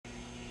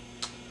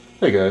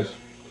Hey guys,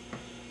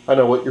 I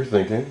know what you're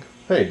thinking.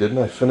 Hey, didn't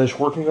I finish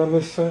working on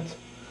this set?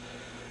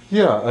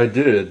 Yeah, I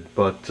did,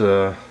 but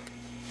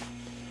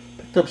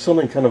picked up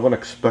something kind of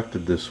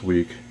unexpected this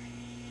week.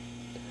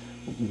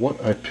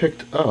 What I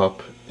picked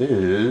up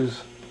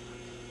is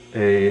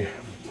a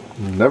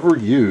never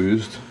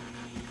used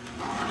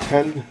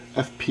 10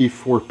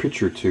 FP4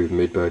 picture tube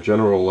made by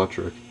General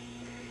Electric.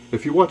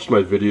 If you watched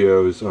my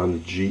videos on the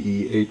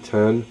GE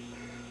 810,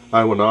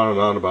 I went on and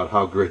on about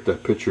how great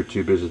that picture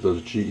tube is that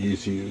those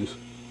GEs use,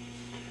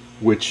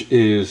 which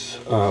is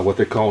what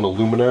they call an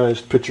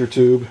aluminized picture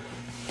tube.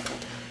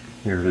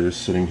 Here it is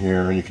sitting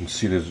here, and you can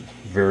see there's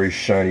very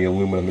shiny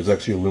aluminum. There's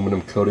actually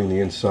aluminum coating the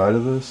inside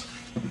of this.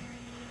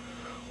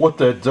 What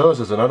that does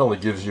is it not only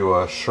gives you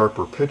a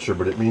sharper picture,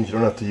 but it means you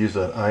don't have to use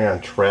that ion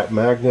trap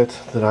magnet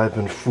that I've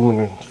been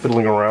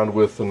fiddling around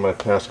with in my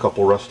past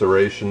couple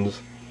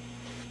restorations.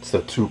 It's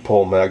that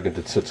 2-pole magnet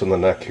that sits on the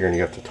neck here, and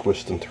you have to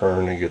twist and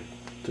turn and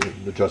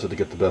adjust it to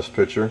get the best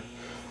picture.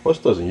 Well,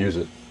 this doesn't use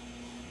it.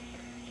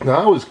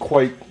 Now, I was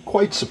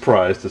quite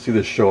surprised to see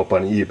this show up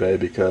on eBay,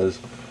 because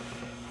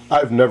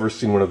I've never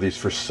seen one of these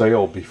for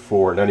sale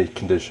before in any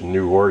condition,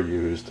 new or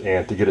used,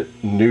 and to get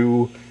it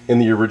new in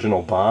the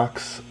original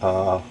box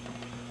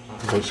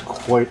was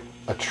quite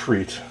a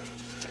treat.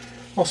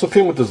 Also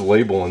came with this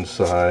label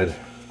inside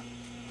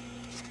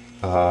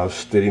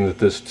stating that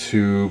this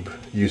tube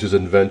uses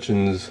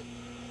inventions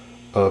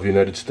of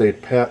United States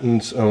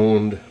patents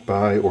owned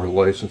by or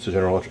licensed to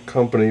General Electric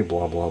Company,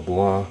 blah blah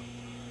blah.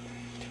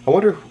 I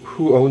wonder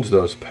who owns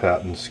those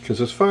patents,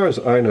 because as far as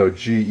I know,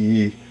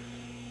 GE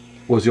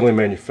was the only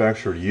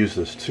manufacturer to use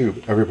this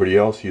tube. Everybody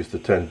else used the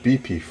 10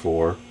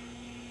 BP4,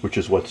 which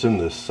is what's in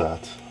this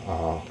set.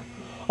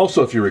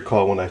 Also, if you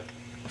recall, when I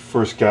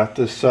first got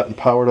this set and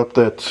powered up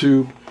that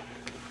tube,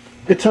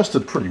 it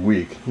tested pretty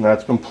weak. Now,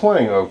 it's been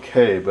playing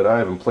okay, but I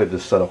haven't played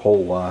this set a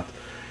whole lot,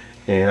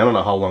 and I don't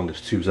know how long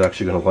this tube's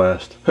actually going to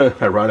last.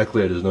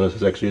 Ironically, I just noticed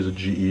this actually is a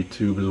GE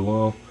tube as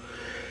well.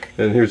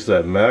 And here's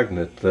that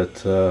magnet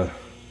that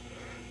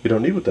you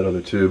don't need with that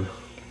other tube.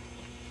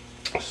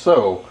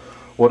 So,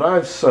 what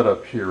I've set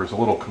up here is a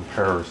little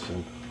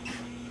comparison.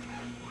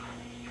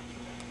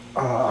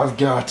 I've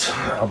got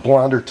a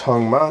blonder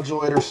tongue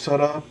modulator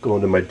set up,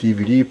 going to my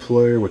DVD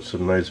player with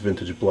some nice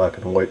vintage black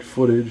and white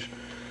footage,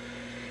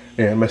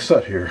 and my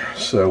set here.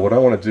 So what I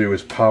want to do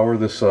is power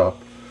this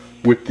up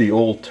with the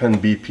old 10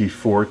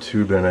 BP4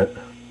 tube in it.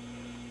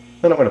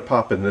 Then I'm going to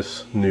pop in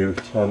this new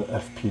 10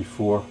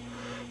 FP4.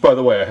 By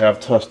the way, I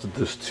have tested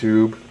this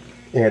tube,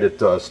 and it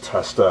does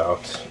test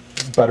out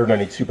better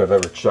than any tube I've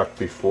ever checked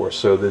before,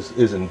 so this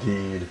is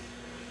indeed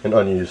an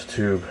unused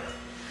tube.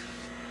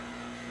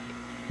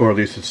 Or at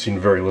least it's seen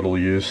very little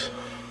use.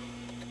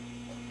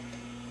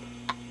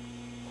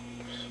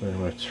 So I'm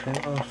going to turn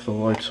off the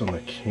lights on the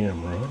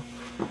camera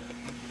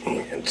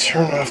and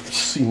turn off the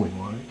ceiling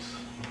lights.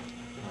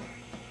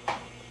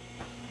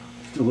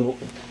 Do a little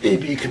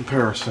A-B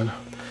comparison.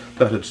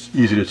 That it's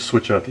easy to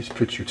switch out these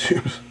picture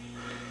tubes.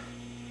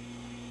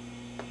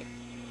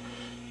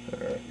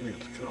 Alright, get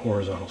the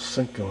horizontal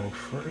sync going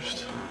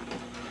first.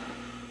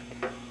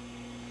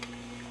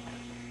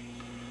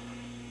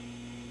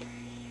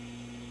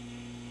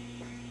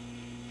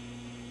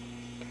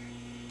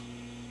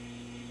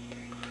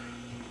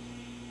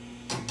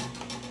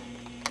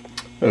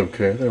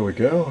 Okay, there we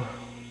go.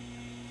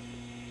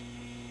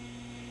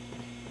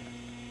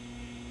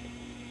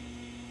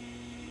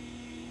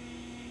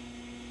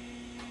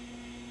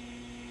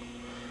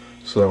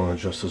 So I want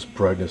to adjust this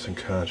brightness and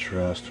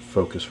contrast and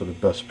focus for the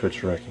best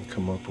picture I can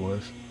come up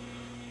with.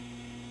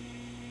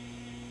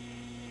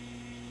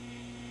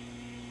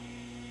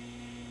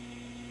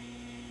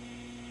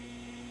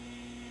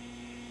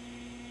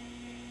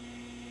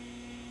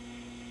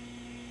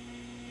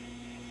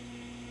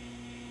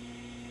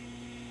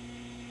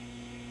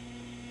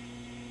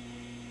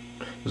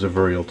 There's a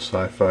very old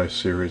sci-fi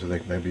series, I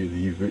think maybe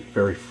the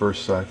very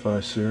first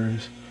sci-fi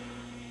series.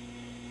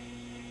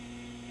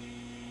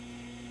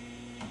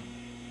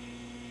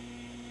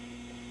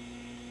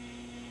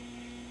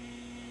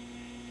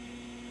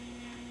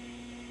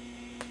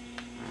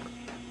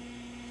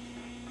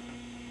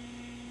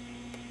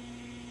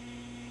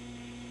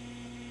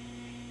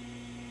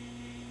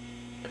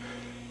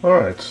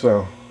 Alright,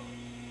 so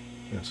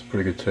that's a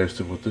pretty good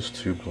taste of what this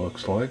tube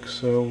looks like,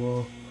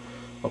 so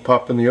I'll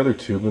pop in the other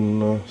tube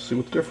and see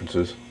what the difference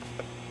is.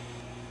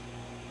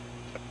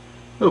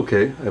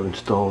 Okay, I've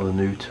installed a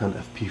new 10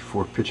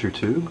 FP4 picture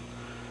tube.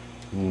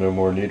 No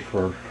more need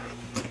for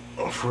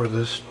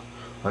this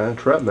ion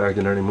trap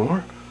magnet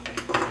anymore.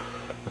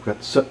 I've got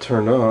the set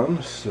turned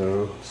on,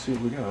 so let's see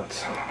what we got.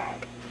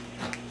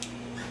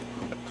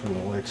 Turn the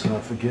lights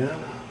off again.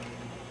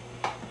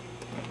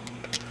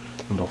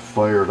 And I'll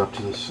fire it up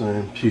to the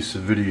same piece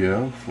of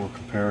video for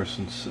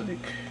comparison's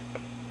sake.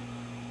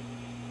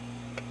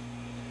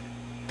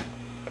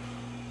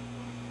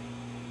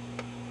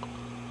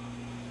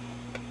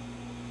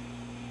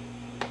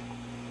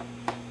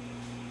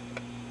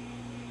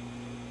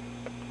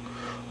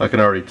 I can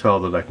already tell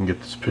that I can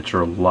get this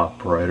picture a lot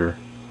brighter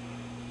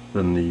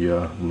than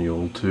the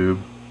old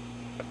tube.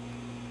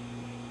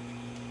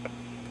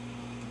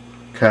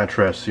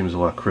 contrast seems a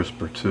lot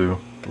crisper too.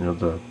 You know,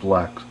 the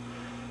blacks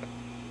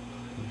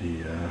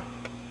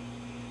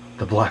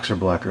are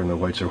blacker and the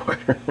whites are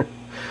whiter.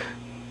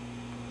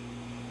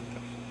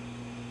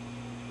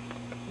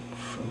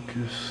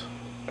 Focus.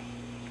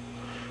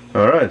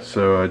 Alright,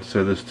 so I'd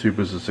say this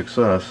tube is a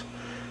success.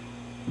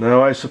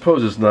 Now I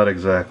suppose it's not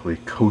exactly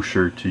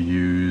kosher to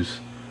use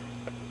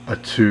a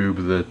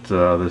tube that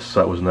this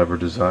set was never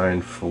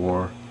designed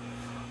for,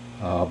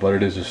 but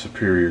it is a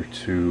superior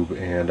tube,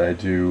 and I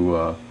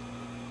do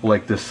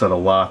like this set a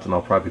lot, and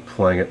I'll probably be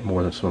playing it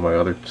more than some of my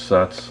other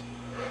sets.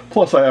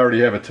 Plus I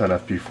already have a 10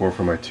 FP4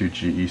 for my 2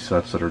 GE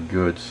sets that are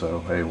good, so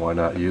hey, why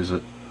not use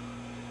it?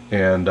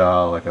 And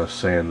like I was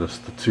saying, the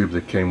tube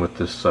that came with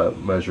this set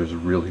measures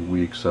really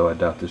weak, so I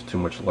doubt there's too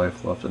much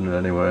life left in it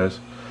anyways.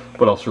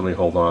 But I'll certainly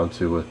hold on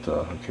to it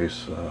in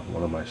case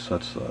one of my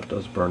sets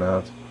does burn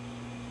out.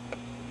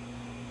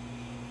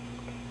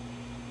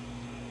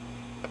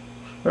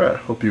 Alright,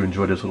 hope you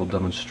enjoyed this little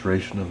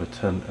demonstration of a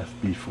 10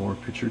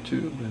 FB4 picture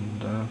tube,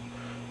 and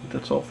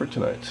that's all for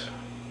tonight.